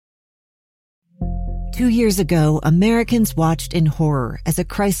2 years ago, Americans watched in horror as a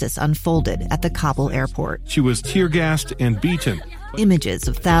crisis unfolded at the Kabul airport. She was tear-gassed and beaten. Images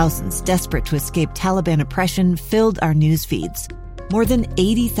of thousands desperate to escape Taliban oppression filled our news feeds. More than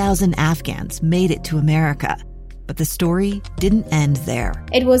 80,000 Afghans made it to America. But the story didn't end there.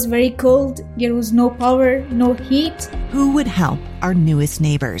 It was very cold. There was no power, no heat. Who would help our newest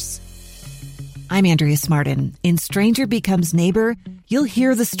neighbors? I'm Andrea Smartin. In Stranger Becomes Neighbor, you'll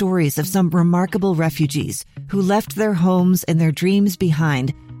hear the stories of some remarkable refugees who left their homes and their dreams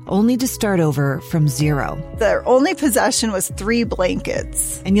behind, only to start over from zero. Their only possession was 3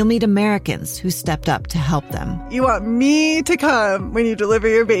 blankets. And you'll meet Americans who stepped up to help them. You want me to come when you deliver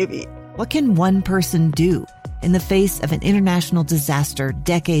your baby. What can one person do in the face of an international disaster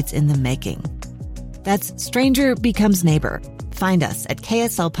decades in the making? That's Stranger Becomes Neighbor. Find us at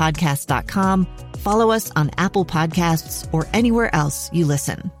kslpodcast.com. Follow us on Apple Podcasts or anywhere else you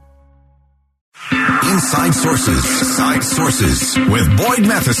listen. Inside Sources with Boyd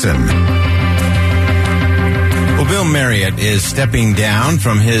Matheson. Well, Bill Marriott is stepping down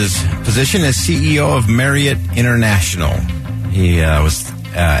from his position as CEO of Marriott International. He was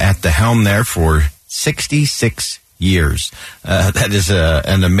at the helm there for 66 years. That is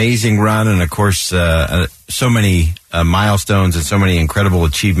an amazing run, and of course, so many milestones and so many incredible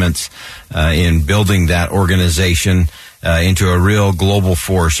achievements in building that organization into a real global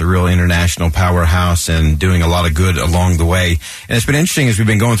force, a real international powerhouse, and doing a lot of good along the way. And it's been interesting as we've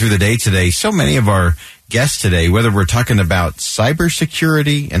been going through the day today. So many of our guests today, whether we're talking about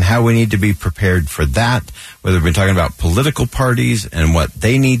cybersecurity and how we need to be prepared for that, whether we've been talking about political parties and what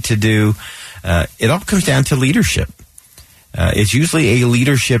they need to do, it all comes down to leadership. It's usually a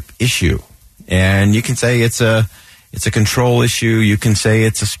leadership issue, and you can say it's a control issue. You can say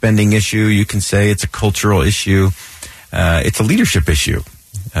it's a spending issue. You can say it's a cultural issue. It's a leadership issue.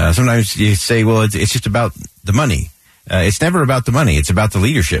 Sometimes you say, well, it's just about the money. It's never about the money. It's about the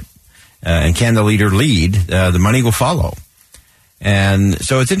leadership. And can the leader lead? The money will follow. And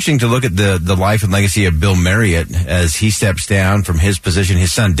so it's interesting to look at the life and legacy of Bill Marriott as he steps down from his position.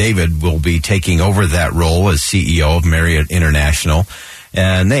 His son David will be taking over that role as CEO of Marriott International.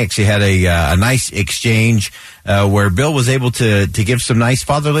 And they actually had a nice exchange where Bill was able to give some nice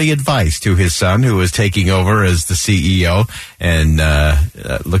fatherly advice to his son, who was taking over as the CEO, and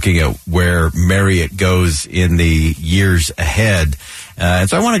looking at where Marriott goes in the years ahead. And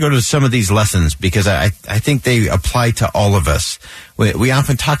so I want to go to some of these lessons because I think they apply to all of us. We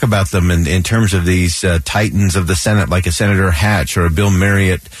often talk about them in terms of these titans of the Senate, like a Senator Hatch or a Bill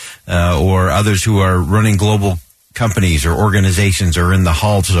Marriott or others who are running global companies or organizations or in the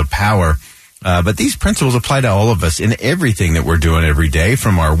halls of power. But these principles apply to all of us in everything that we're doing every day,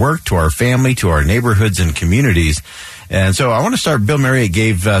 from our work to our family to our neighborhoods and communities. And so I want to start. Bill Marriott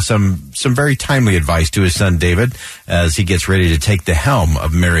gave some very timely advice to his son David as he gets ready to take the helm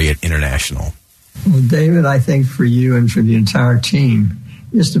of Marriott International. Well, David, I think for you and for the entire team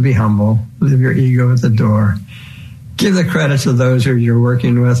is to be humble, leave your ego at the door, give the credit to those who you're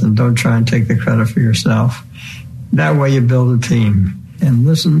working with, and don't try and take the credit for yourself. That way you build a team. And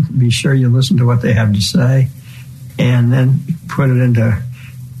listen, be sure you listen to what they have to say, and then put it into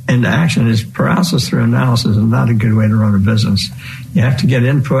action. Is paralysis through analysis is not a good way to run a business. You have to get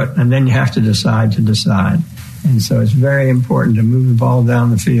input, and then you have to decide to decide. And so it's very important to move the ball down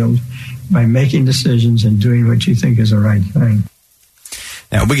the field by making decisions and doing what you think is the right thing.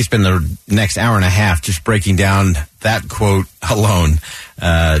 Now, we could spend the next hour and a half just breaking down that quote alone,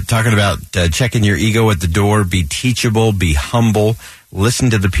 talking about checking your ego at the door, be teachable, be humble, listen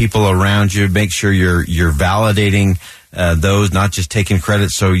to the people around you, make sure you're validating those, not just taking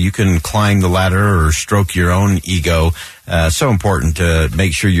credit so you can climb the ladder or stroke your own ego. So important to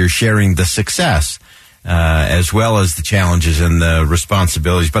make sure you're sharing the success as well as the challenges and the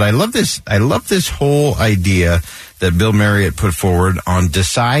responsibilities. But I love this whole idea that Bill Marriott put forward on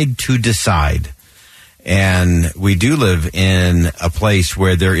decide to decide. And we do live in a place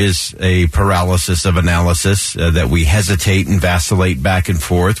where there is a paralysis of analysis, that we hesitate and vacillate back and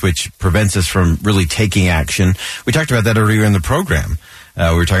forth, which prevents us from really taking action. We talked about that earlier in the program.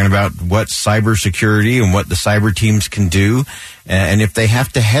 We were talking about what cybersecurity and what the cyber teams can do. And if they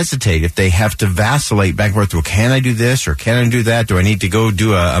have to hesitate, if they have to vacillate back and forth, well, can I do this or can I do that? Do I need to go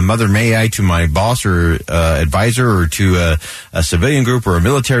do a mother may I to my boss or advisor or to a civilian group or a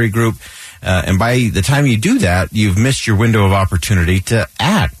military group? And by the time you do that, you've missed your window of opportunity to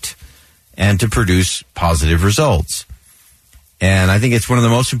act and to produce positive results. And I think it's one of the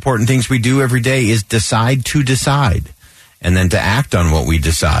most important things we do every day is decide to decide and then to act on what we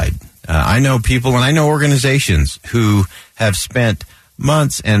decide. I know people and I know organizations who have spent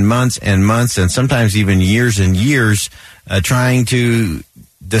months and months and months, and sometimes even years and years, trying to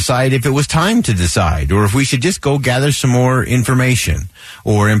decide if it was time to decide, or if we should just go gather some more information.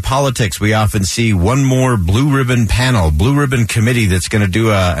 Or in politics, we often see one more blue ribbon panel, blue ribbon committee that's going to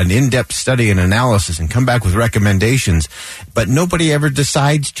do an in-depth study and analysis and come back with recommendations, but nobody ever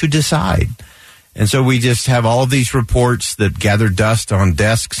decides to decide. And so we just have all of these reports that gather dust on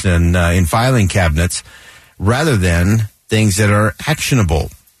desks and in filing cabinets, rather than things that are actionable.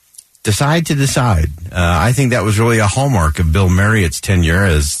 Decide to decide. I think that was really a hallmark of Bill Marriott's tenure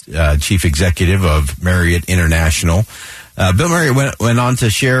as chief executive of Marriott International. Bill Marriott went on to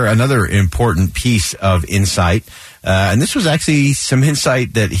share another important piece of insight, and this was actually some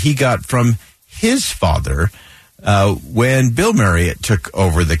insight that he got from his father when Bill Marriott took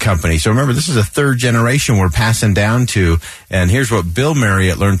over the company. So remember, this is a third generation we're passing down to, and here's what Bill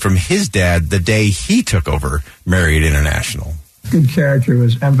Marriott learned from his dad the day he took over Marriott International. Good character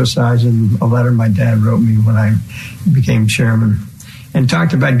was emphasized in a letter my dad wrote me when I became chairman, and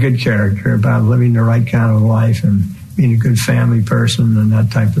talked about good character, about living the right kind of life and being a good family person and that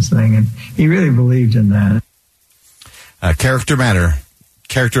type of thing. And he really believed in that. Character matter.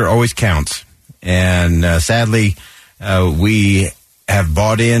 Character always counts. And sadly, we have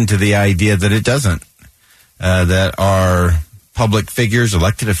bought into the idea that it doesn't. That our public figures,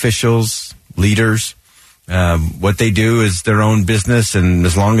 elected officials, leaders, what they do is their own business, and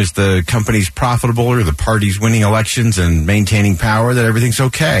as long as the company's profitable or the party's winning elections and maintaining power, that everything's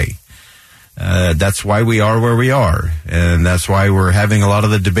okay. That's why we are where we are, and that's why we're having a lot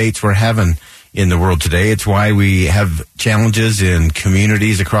of the debates we're having in the world today. It's why we have challenges in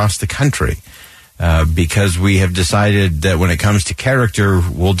communities across the country, because we have decided that when it comes to character,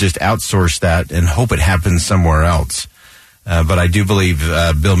 we'll just outsource that and hope it happens somewhere else. But I do believe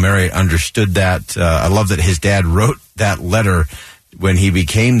Bill Marriott understood that. I love that his dad wrote that letter when he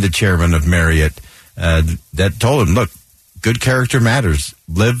became the chairman of Marriott that told him, look, good character matters.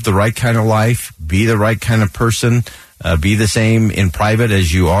 Live the right kind of life. Be the right kind of person. Be the same in private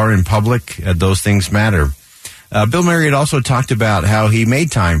as you are in public. Those things matter. Bill Marriott also talked about how he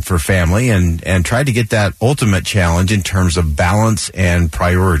made time for family and tried to get that ultimate challenge in terms of balance and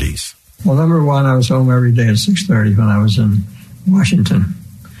priorities. Well, number one, I was home every day at 6:30 when I was in Washington.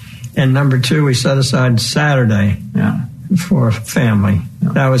 And number two, we set aside Saturday for family. Yeah.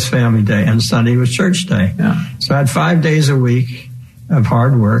 That was family day. And Sunday was church day. Yeah. So I had 5 days a week of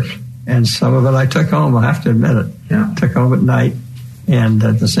hard work. And some of it I took home, I have to admit it. Yeah. Took home at night. And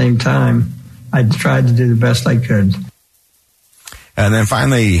at the same time, I tried to do the best I could. And then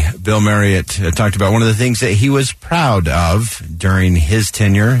finally, Bill Marriott talked about one of the things that he was proud of during his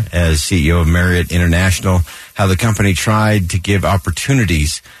tenure as CEO of Marriott International, how the company tried to give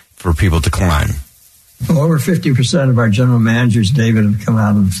opportunities for people to climb. Well, over 50% of our general managers, David, have come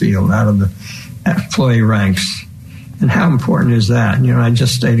out of the field, out of the employee ranks. And how important is that? You know, I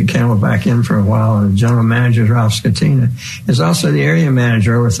just stayed at Camelback Inn for a while, and the general manager, Ralph Scatina, is also the area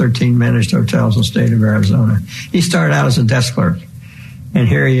manager over 13 managed hotels in the state of Arizona. He started out as a desk clerk. And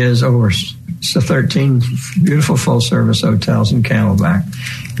here he is over 13 beautiful full-service hotels in Camelback.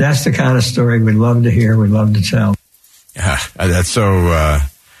 That's the kind of story we love to hear, we love to tell. That's so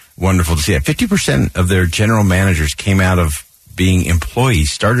wonderful to see. 50% of their general managers came out of being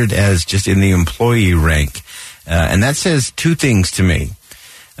employees, started as just in the employee rank. And that says two things to me.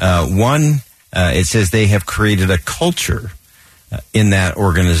 One, it says they have created a culture in that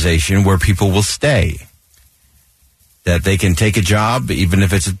organization where people will stay. That they can take a job, even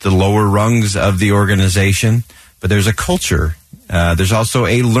if it's at the lower rungs of the organization. But there's a culture. There's also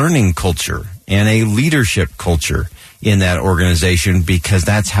a learning culture and a leadership culture in that organization, because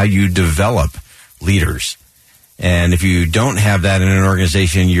that's how you develop leaders. And if you don't have that in an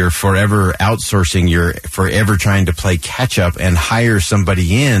organization, you're forever outsourcing. You're forever trying to play catch up and hire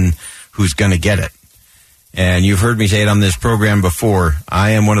somebody in who's going to get it. And you've heard me say it on this program before.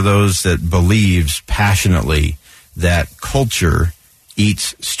 I am one of those that believes passionately that culture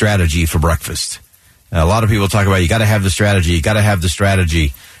eats strategy for breakfast. A lot of people talk about you got to have the strategy, you got to have the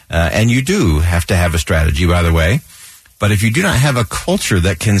strategy. And you do have to have a strategy, by the way. But if you do not have a culture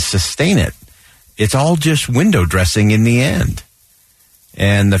that can sustain it, it's all just window dressing in the end.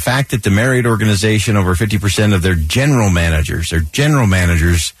 And the fact that the Marriott organization, over 50% of their general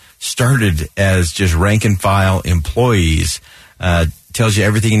managers started as just rank and file employees, tells you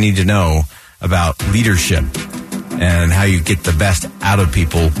everything you need to know about leadership. and how you get the best out of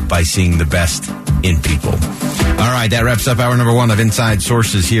people by seeing the best in people. All right, that wraps up hour number 1 of Inside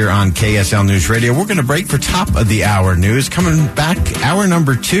Sources here on KSL News Radio. We're going to break for top of the hour news. Coming back, hour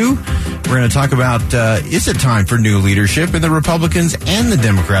number 2, we're going to talk about is it time for new leadership in the Republicans and the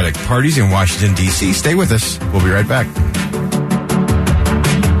Democratic parties in Washington, D.C. Stay with us. We'll be right back.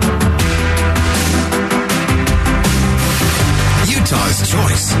 Utah's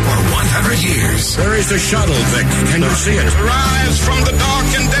choice for 100 years. Where is the shuttle, Vic? Can you see it? Rise from the dark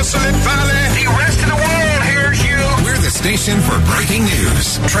and desolate valley. The rest of the world hears you. We're the station for breaking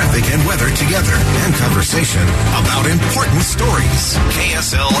news, traffic and weather together, and conversation about important stories.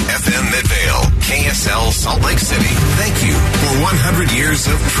 KSL FM Midvale, KSL Salt Lake City. Thank you for 100 years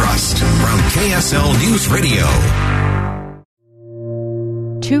of trust from KSL News Radio.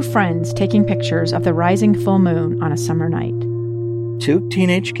 Two friends taking pictures of the rising full moon on a summer night. Two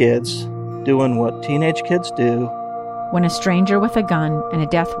teenage kids doing what teenage kids do. When a stranger with a gun and a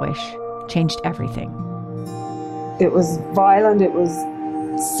death wish changed everything. It was violent, it was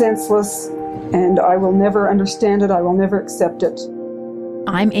senseless, and I will never understand it, I will never accept it.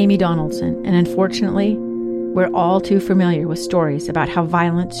 I'm Amy Donaldson, and unfortunately, we're all too familiar with stories about how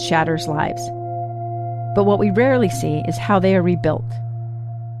violence shatters lives. But what we rarely see is how they are rebuilt.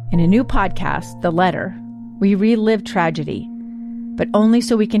 In a new podcast, The Letter, we relive tragedy, but only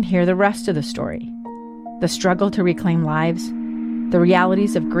so we can hear the rest of the story. The struggle to reclaim lives, the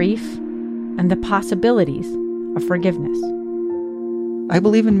realities of grief, and the possibilities of forgiveness. I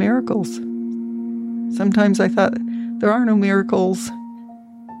believe in miracles. Sometimes I thought, there are no miracles.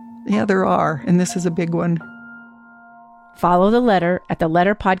 Yeah, there are, and this is a big one. Follow The Letter at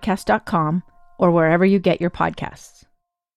theletterpodcast.com or wherever you get your podcasts.